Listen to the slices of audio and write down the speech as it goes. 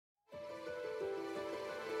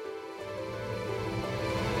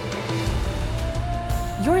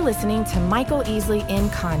You're listening to Michael Easley in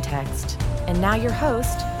Context. And now your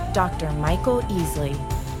host, Dr. Michael Easley.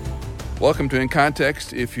 Welcome to In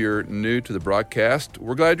Context. If you're new to the broadcast,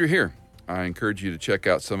 we're glad you're here. I encourage you to check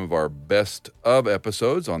out some of our best of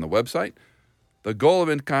episodes on the website. The goal of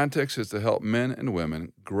In Context is to help men and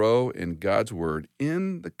women grow in God's Word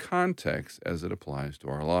in the context as it applies to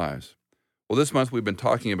our lives. Well, this month we've been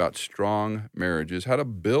talking about strong marriages, how to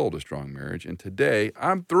build a strong marriage, and today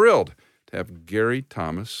I'm thrilled to have Gary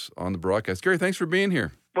Thomas on the broadcast. Gary, thanks for being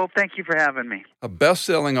here. Well, thank you for having me. A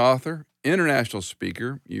best-selling author, international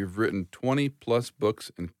speaker. You've written 20-plus books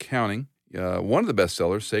and counting. One of the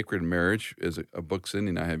bestsellers, Sacred Marriage, is a book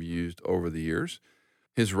Cindy and I have used over the years.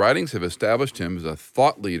 His writings have established him as a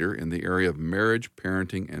thought leader in the area of marriage,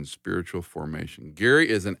 parenting, and spiritual formation. Gary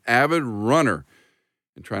is an avid runner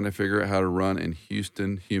and trying to figure out how to run in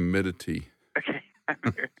Houston humidity.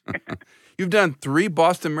 Okay. You've done 3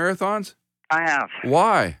 Boston marathons? I have.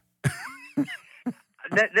 Why?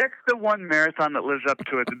 That's the one marathon that lives up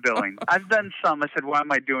to its billing. I've done some. I said, why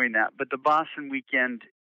am I doing that? But the Boston weekend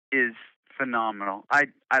is phenomenal. I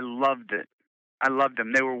loved it. I loved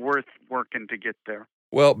them. They were worth working to get there.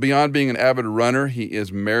 Well, beyond being an avid runner, he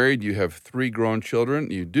is married. You have 3 grown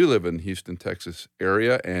children. You do live in Houston, Texas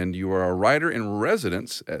area, and you are a writer in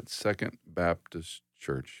residence at Second Baptist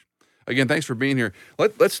Church. Again, thanks for being here.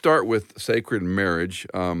 Let's start with Sacred Marriage.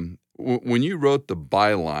 When you wrote the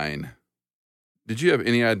byline, did you have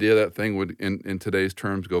any idea that thing would, in today's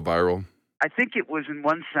terms, go viral? I think it was, in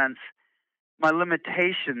one sense, my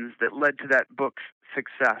limitations that led to that book's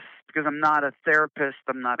success. Because I'm not a therapist,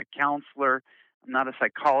 I'm not a counselor, I'm not a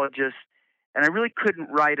psychologist, and I really couldn't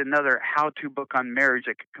write another how-to book on marriage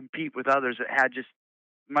that could compete with others that had just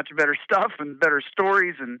much better stuff and better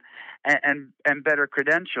stories and better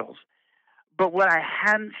credentials. But what I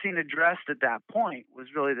hadn't seen addressed at that point was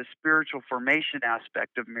really the spiritual formation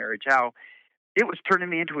aspect of marriage, how it was turning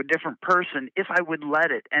me into a different person if I would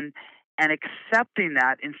let it, and accepting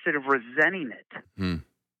that instead of resenting it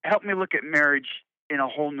helped me look at marriage in a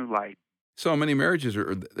whole new light. So many marriages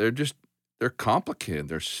they're complicated,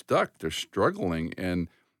 they're stuck, they're struggling, and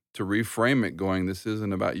to reframe it going, this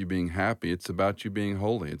isn't about you being happy, it's about you being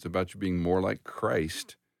holy, it's about you being more like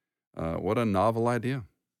Christ. What a novel idea.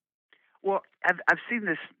 Well, I've seen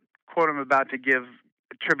this quote I'm about to give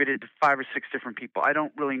attributed to 5 or 6 different people. I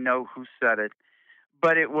don't really know who said it,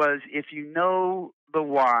 but it was, if you know the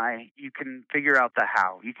why, you can figure out the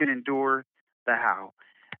how. You can endure the how.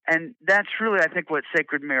 And that's really, I think, what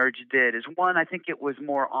Sacred Marriage did. Is one, I think it was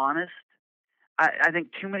more honest. I think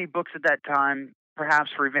too many books at that time,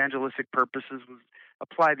 perhaps for evangelistic purposes, was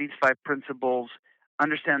apply these 5 principles,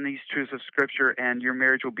 understand these truths of Scripture, and your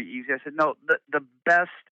marriage will be easy. I said, no, the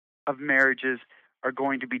best of marriages are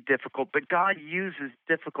going to be difficult, but God uses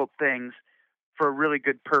difficult things for a really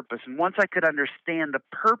good purpose. And once I could understand the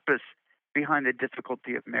purpose behind the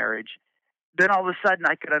difficulty of marriage, then all of a sudden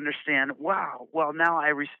I could understand, wow, well, now I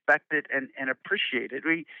respect it and appreciate it.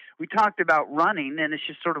 We talked about running, and it's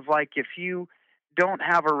just sort of like, if you don't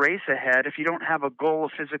have a race ahead, if you don't have a goal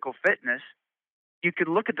of physical fitness, you could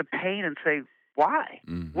look at the pain and say, why?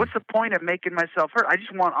 Mm-hmm. What's the point of making myself hurt? I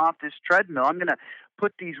just want off this treadmill. I'm going to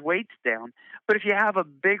put these weights down. But if you have a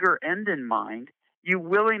bigger end in mind, you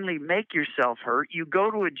willingly make yourself hurt. You go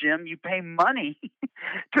to a gym, you pay money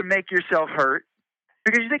to make yourself hurt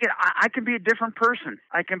because you're thinking, I can be a different person.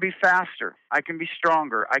 I can be faster. I can be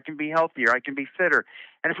stronger. I can be healthier. I can be fitter.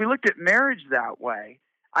 And if we looked at marriage that way,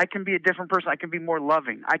 I can be a different person. I can be more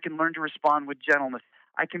loving. I can learn to respond with gentleness.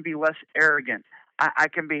 I can be less arrogant. I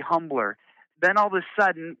can be humbler. Then all of a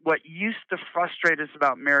sudden, what used to frustrate us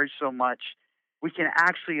about marriage so much, we can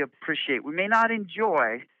actually appreciate. We may not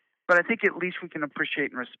enjoy, but I think at least we can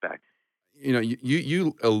appreciate and respect. You know,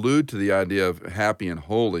 you allude to the idea of happy and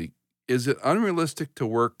holy. Is it unrealistic to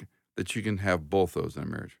work that you can have both those in a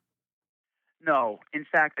marriage? No. In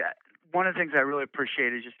fact, one of the things I really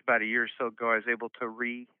appreciated just about a year or so ago, I was able to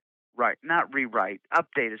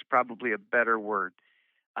update is probably a better word,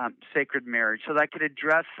 Sacred Marriage, so that I could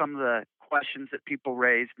address some of the questions that people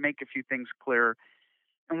raise, make a few things clear.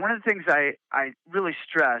 And one of the things I really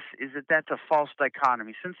stress is that that's a false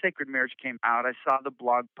dichotomy. Since Sacred Marriage came out, I saw the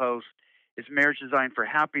blog post, is marriage designed for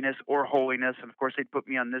happiness or holiness? And of course, they'd put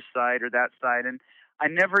me on this side or that side. And I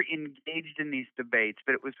never engaged in these debates,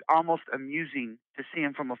 but it was almost amusing to see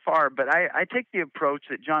them from afar. But I take the approach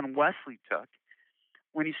that John Wesley took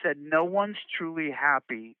when he said, no one's truly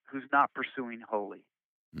happy who's not pursuing holy.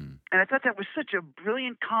 And I thought that was such a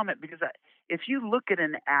brilliant comment because if you look at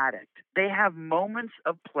an addict, they have moments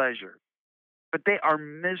of pleasure, but they are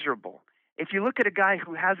miserable. If you look at a guy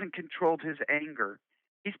who hasn't controlled his anger,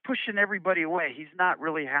 he's pushing everybody away. He's not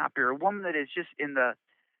really happy. Or a woman that is just in the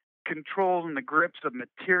controls and the grips of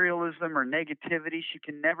materialism or negativity, she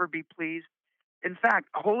can never be pleased. In fact,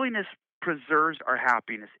 holiness preserves our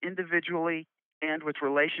happiness individually and with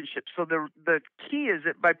relationships. So the key is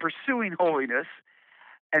that by pursuing holiness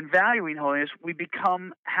and valuing holiness, we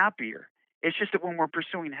become happier. It's just that when we're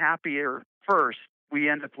pursuing happier first, we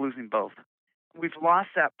end up losing both. We've lost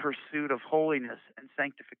that pursuit of holiness and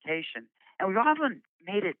sanctification, and we've often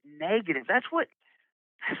made it negative. That's what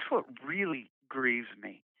really grieves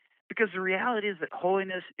me. Because the reality is that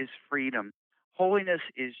holiness is freedom. Holiness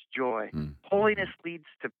is joy. Holiness leads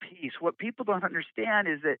to peace. What people don't understand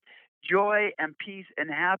is that joy and peace and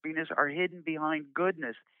happiness are hidden behind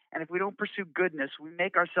goodness. And if we don't pursue goodness, we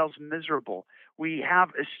make ourselves miserable. We have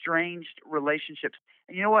estranged relationships.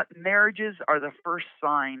 And you know what? Marriages are the first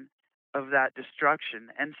sign of that destruction.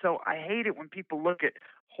 And so I hate it when people look at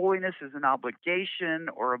holiness as an obligation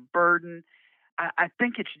or a burden. I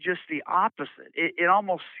think it's just the opposite. It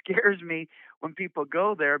almost scares me when people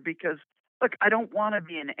go there because, look, I don't want to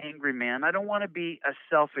be an angry man. I don't want to be a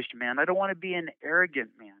selfish man. I don't want to be an arrogant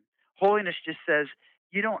man. Holiness just says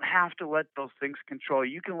you don't have to let those things control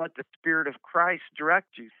you. You can let the Spirit of Christ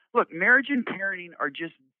direct you. Look, marriage and parenting are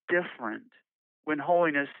just different when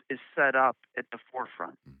holiness is set up at the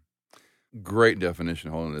forefront. Great definition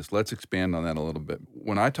of holiness. Let's expand on that a little bit.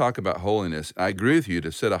 When I talk about holiness, I agree with you.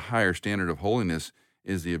 To set a higher standard of holiness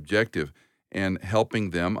is the objective, and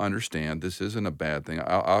helping them understand this isn't a bad thing.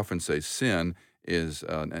 I often say sin is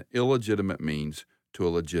an illegitimate means to a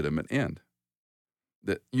legitimate end.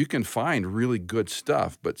 That you can find really good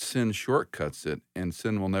stuff, but sin shortcuts it, and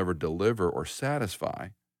sin will never deliver or satisfy.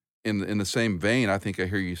 In the same vein, I think I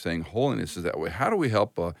hear you saying holiness is that way. How do we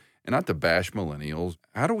help, and not to bash millennials,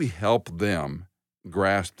 how do we help them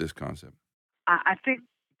grasp this concept? I think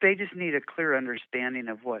they just need a clear understanding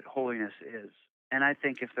of what holiness is. And I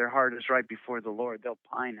think if their heart is right before the Lord, they'll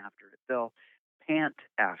pine after it. They'll pant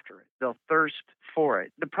after it. They'll thirst for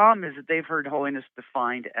it. The problem is that they've heard holiness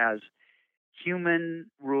defined as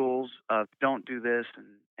human rules of don't do this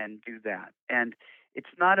and do that. And it's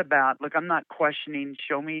not about, look, I'm not questioning,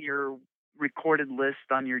 show me your recorded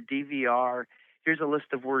list on your DVR. Here's a list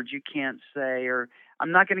of words you can't say, or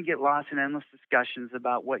I'm not going to get lost in endless discussions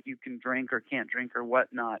about what you can drink or can't drink or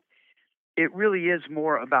whatnot. It really is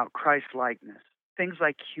more about Christ-likeness, things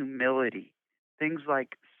like humility, things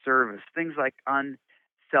like service, things like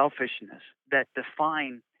unselfishness that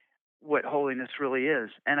define what holiness really is.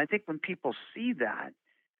 And I think when people see that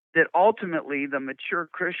ultimately the mature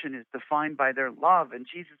Christian is defined by their love. And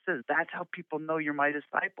Jesus says, that's how people know you're my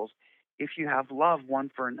disciples, if you have love one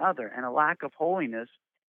for another. And a lack of holiness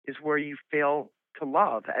is where you fail to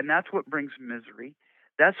love. And that's what brings misery.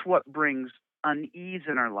 That's what brings unease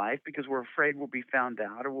in our life because we're afraid we'll be found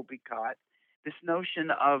out or we'll be caught. This notion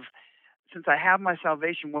of, since I have my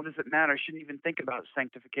salvation, what does it matter? I shouldn't even think about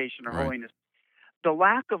sanctification or holiness. The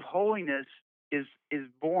lack of holiness is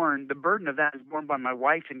born, the burden of that is borne by my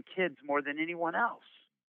wife and kids more than anyone else.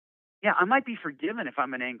 Yeah, I might be forgiven if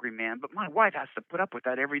I'm an angry man, but my wife has to put up with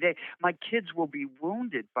that every day. My kids will be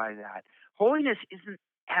wounded by that. Holiness doesn't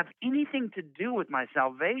have anything to do with my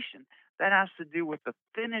salvation. That has to do with the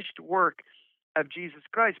finished work of Jesus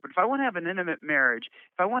Christ. But if I want to have an intimate marriage,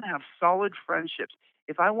 if I want to have solid friendships,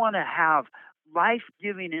 if I want to have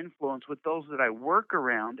life-giving influence with those that I work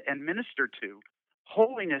around and minister to,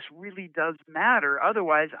 holiness really does matter.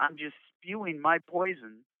 Otherwise, I'm just spewing my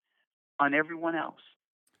poison on everyone else.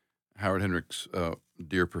 Howard Hendricks,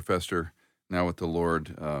 dear professor, now with the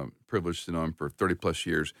Lord, privileged to know him for 30-plus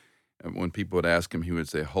years. And when people would ask him, he would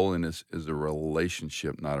say, holiness is a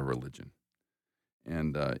relationship, not a religion.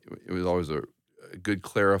 And it was always a good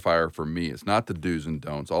clarifier for me. It's not the do's and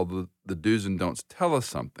don'ts. All the do's and don'ts tell us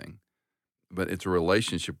something, but it's a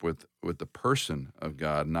relationship with the person of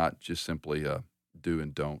God, not just simply a do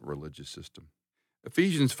and don't religious system.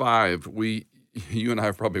 Ephesians 5, you and I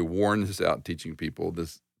have probably worn this out teaching people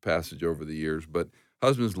this passage over the years, but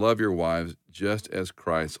husbands, love your wives just as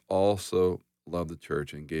Christ also loved the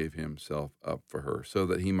church and gave himself up for her, so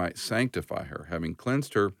that he might sanctify her, having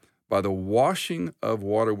cleansed her by the washing of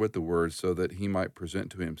water with the word, so that he might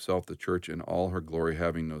present to himself the church in all her glory,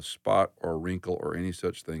 having no spot or wrinkle or any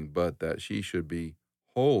such thing, but that she should be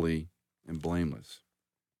holy and blameless.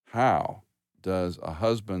 How does a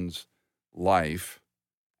husband's life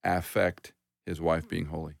affect his wife being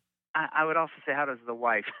holy? I would also say, how does the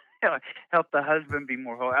wife help the husband be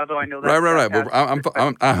more holy? Although I know that. Right.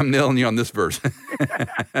 But I'm nailing you on this verse.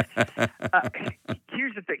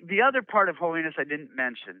 Here's the thing. The other part of holiness I didn't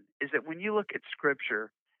mention is that when you look at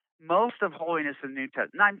Scripture, most of holiness in the New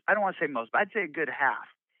Testament, I don't want to say most, but I'd say a good half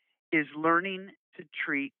is learning to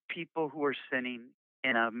treat people who are sinning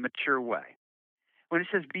in a mature way. When it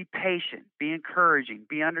says be patient, be encouraging,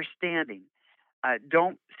 be understanding,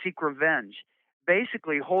 don't seek revenge.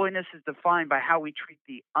 Basically, holiness is defined by how we treat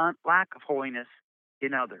the lack of holiness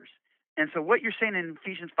in others. And so what you're saying in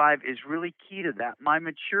Ephesians 5 is really key to that. My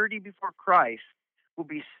maturity before Christ will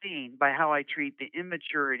be seen by how I treat the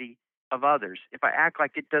immaturity of others. If I act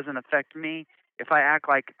like it doesn't affect me, if I act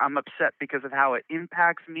like I'm upset because of how it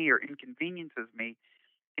impacts me or inconveniences me,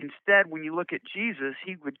 instead, when you look at Jesus,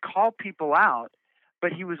 he would call people out,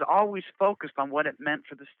 but he was always focused on what it meant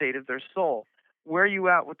for the state of their soul. Where are you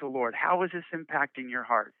at with the Lord? How is this impacting your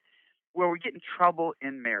heart? Where we get in trouble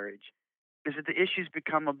in marriage is that the issues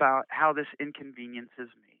become about how this inconveniences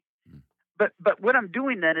me. But what I'm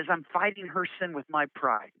doing then is I'm fighting her sin with my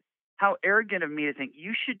pride. How arrogant of me to think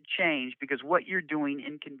you should change because what you're doing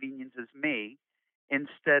inconveniences me,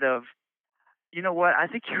 instead of, you know what, I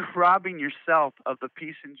think you're robbing yourself of the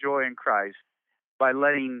peace and joy in Christ by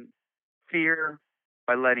letting fear,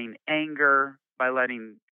 by letting anger, by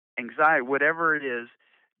letting anxiety, whatever it is,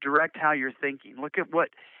 direct how you're thinking. Look at what,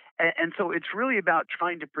 and so it's really about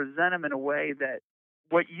trying to present them in a way that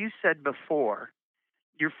what you said before,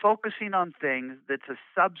 you're focusing on things that's a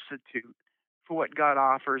substitute for what God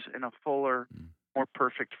offers in a fuller, more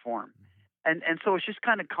perfect form. And so it's just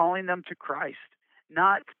kind of calling them to Christ,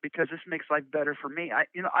 not because this makes life better for me.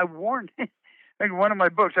 I warned in one of my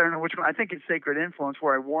books, I don't know which one, I think it's Sacred Influence,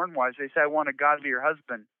 where I warn wives. They say, I want a godlier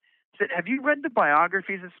husband. I said, have you read the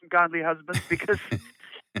biographies of some godly husbands? Because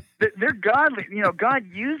they're godly. God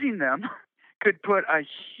using them could put a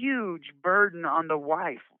huge burden on the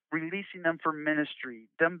wife, releasing them for ministry,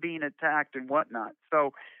 them being attacked and whatnot.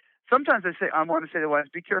 So sometimes I want to say to wives,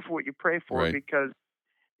 be careful what you pray for, Right. because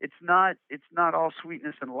it's not all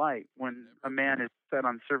sweetness and light when a man is set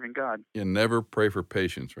on serving God. You never pray for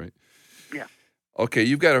patience, right? Yeah. Okay,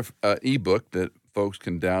 you've got an ebook that folks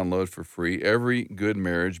can download for free. Every good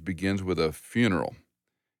marriage begins with a funeral.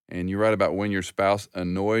 And you write about when your spouse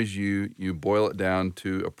annoys you, you boil it down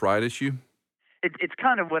to a pride issue. It's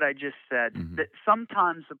kind of what I just said, that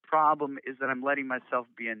sometimes the problem is that I'm letting myself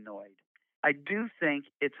be annoyed. I do think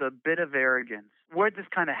it's a bit of arrogance. Where this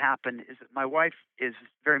kind of happened is that my wife is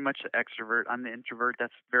very much an extrovert. I'm the introvert.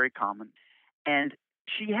 That's very common. And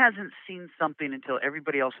she hasn't seen something until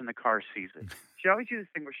everybody else in the car sees it. She always uses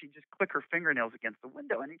this thing where she just click her fingernails against the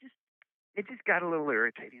window, and it just got a little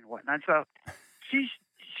irritating and whatnot. So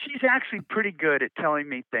she's actually pretty good at telling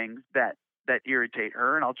me things that irritate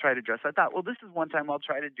her, and I'll try to address it. I thought, well, this is one time I'll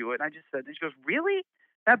try to do it. And I just said, and she goes, really?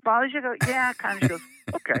 That bothers you? I go, yeah, kind of. She goes,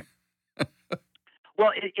 okay.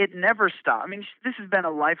 Well, it never stopped. I mean, this has been a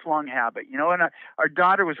lifelong habit, and our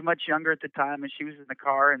daughter was much younger at the time, and she was in the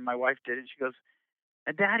car, and my wife did it. She goes,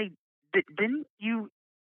 Daddy, didn't you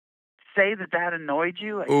say that annoyed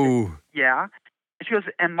you? I said, yeah. And she goes,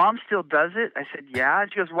 and Mom still does it? I said, yeah.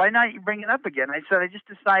 And she goes, why not you bring it up again? I said, I just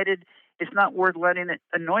decided it's not worth letting it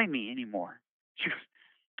annoy me anymore. She goes,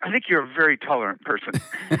 I think you're a very tolerant person.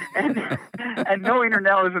 and knowing her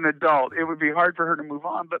now as an adult, it would be hard for her to move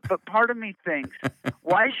on. But part of me thinks,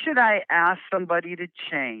 why should I ask somebody to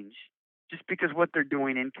change just because what they're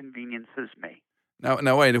doing inconveniences me?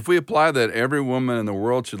 Now wait, if we apply that, every woman in the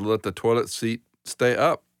world should let the toilet seat stay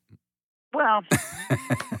up. Well,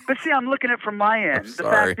 but see, I'm looking at it from my end. The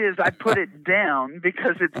fact is, I put it down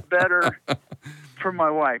because it's better for my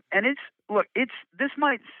wife. And this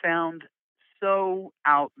might sound so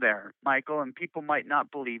out there, Michael, and people might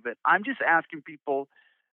not believe it. I'm just asking people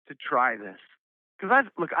to try this. Because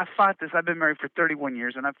I've fought this. I've been married for 31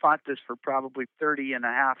 years, and I've fought this for probably 30 and a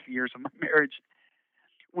half years of my marriage.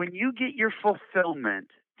 When you get your fulfillment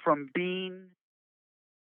from being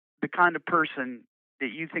the kind of person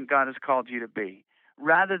that you think God has called you to be,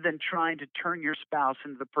 rather than trying to turn your spouse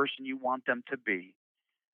into the person you want them to be,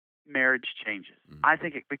 marriage changes. I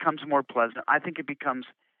think it becomes more pleasant. I think it becomes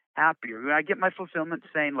happier. When I get my fulfillment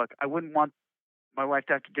saying, look, I wouldn't want my wife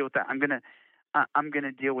to have to deal with that. I'm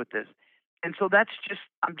gonna deal with this. And so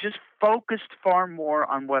I'm just focused far more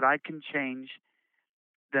on what I can change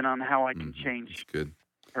than on how I can change That's good.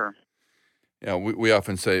 her. Yeah, we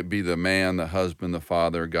often say, be the man, the husband, the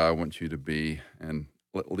father God wants you to be, and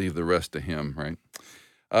leave the rest to him, right?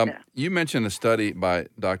 You mentioned a study by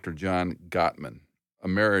Dr. John Gottman, a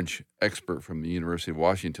marriage expert from the University of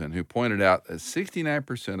Washington, who pointed out that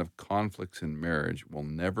 69% of conflicts in marriage will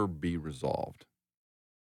never be resolved.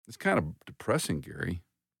 It's kind of depressing, Gary.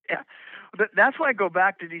 Yeah. That's why I go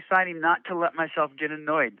back to deciding not to let myself get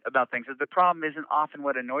annoyed about things. The problem isn't often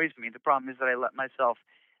what annoys me. The problem is that I let myself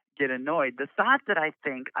get annoyed. The thought that I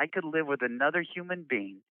think I could live with another human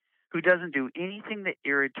being who doesn't do anything that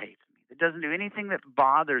irritates me, that doesn't do anything that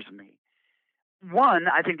bothers me, one,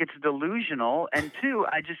 I think it's delusional, and two,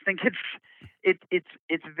 I just think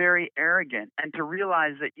it's very arrogant. And to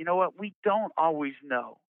realize that, you know what, we don't always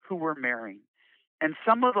know who we're marrying, and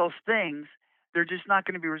some of those things, they're just not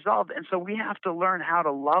going to be resolved. And so we have to learn how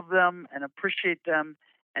to love them and appreciate them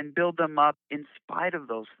and build them up in spite of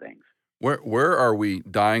those things. Where are we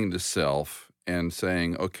dying to self and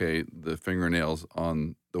saying, okay, the fingernails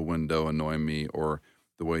on the window annoy me, or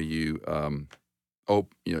the way you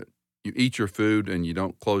you eat your food and you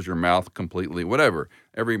don't close your mouth completely, whatever.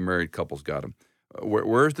 Every married couple's got them.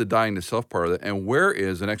 Where's the dying to self part of that? And where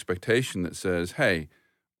is an expectation that says, hey,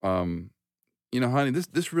 honey,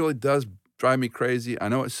 this really does drive me crazy. I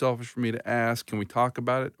know it's selfish for me to ask. Can we talk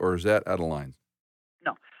about it? Or is that out of line?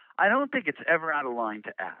 No, I don't think it's ever out of line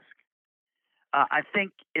to ask. I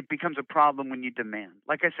think it becomes a problem when you demand.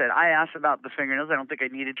 Like I said, I asked about the fingernails. I don't think I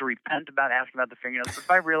needed to repent about asking about the fingernails. But if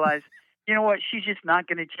I realize, you know what, she's just not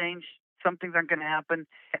going to change, some things aren't going to happen.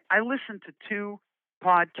 I listen to 2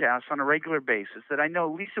 podcasts on a regular basis that I know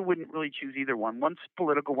Lisa wouldn't really choose either one. One's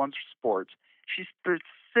political, one's sports. She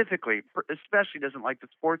specifically, especially doesn't like the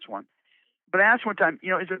sports one. But I asked one time,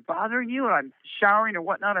 is it bothering you? And I'm showering or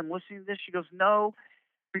whatnot. I'm listening to this. She goes, no,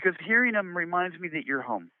 because hearing them reminds me that you're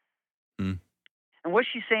home. Mm. And what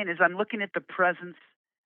she's saying is I'm looking at the presence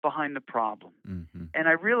behind the problem. Mm-hmm. And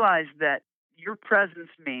I realize that your presence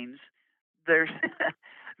means that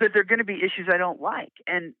there are going to be issues I don't like.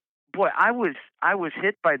 And boy, I was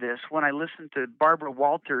hit by this when I listened to Barbara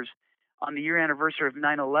Walters on the year anniversary of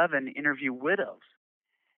 9/11 interview widows.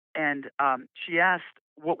 And she asked,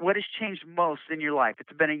 what has changed most in your life?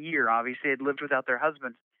 It's been a year, obviously. They had lived without their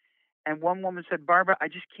husbands. And one woman said, Barbara, I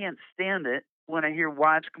just can't stand it when I hear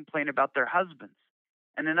wives complain about their husbands.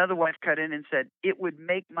 And another wife cut in and said, it would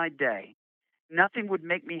make my day. Nothing would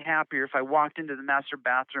make me happier if I walked into the master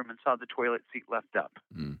bathroom and saw the toilet seat left up.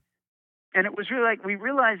 Mm. And it was really like we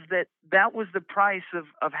realized that was the price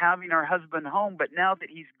of having our husband home. But now that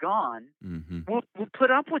he's gone, mm-hmm. we'll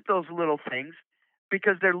put up with those little things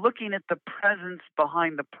because they're looking at the presence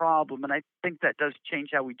behind the problem. And I think that does change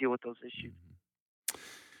how we deal with those issues.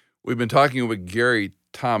 We've been talking with Gary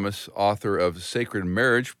Thomas, author of Sacred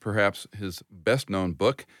Marriage, perhaps his best-known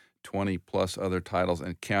book, 20-plus other titles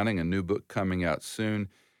and counting, a new book coming out soon.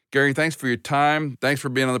 Gary, thanks for your time. Thanks for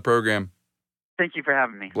being on the program. Thank you for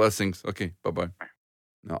having me. Blessings. Okay, bye-bye.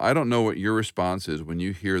 Now, I don't know what your response is when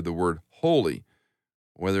you hear the word holy,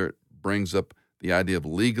 whether it brings up the idea of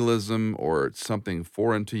legalism or it's something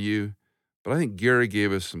foreign to you, but I think Gary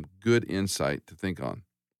gave us some good insight to think on.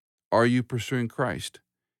 Are you pursuing Christ?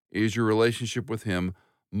 Is your relationship with Him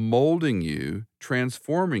molding you,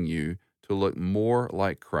 transforming you to look more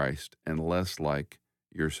like Christ and less like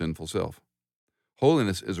your sinful self?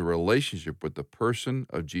 Holiness is a relationship with the person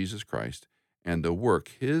of Jesus Christ and the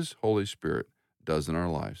work His Holy Spirit does in our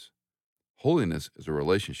lives. Holiness is a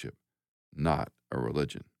relationship, not a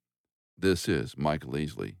religion. This is Michael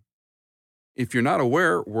Easley. If you're not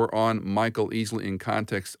aware, we're on Michael Easley in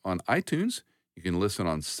Context on iTunes. You can listen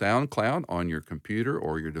on SoundCloud on your computer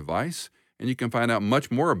or your device, and you can find out much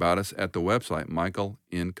more about us at the website, Michael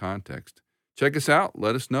in Context. Check us out.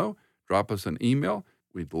 Let us know. Drop us an email.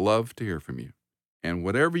 We'd love to hear from you. And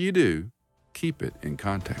whatever you do, keep it in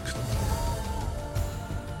context.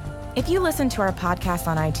 If you listen to our podcast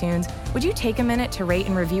on iTunes, would you take a minute to rate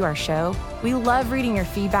and review our show? We love reading your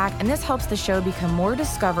feedback, and this helps the show become more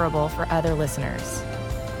discoverable for other listeners.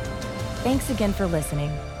 Thanks again for listening.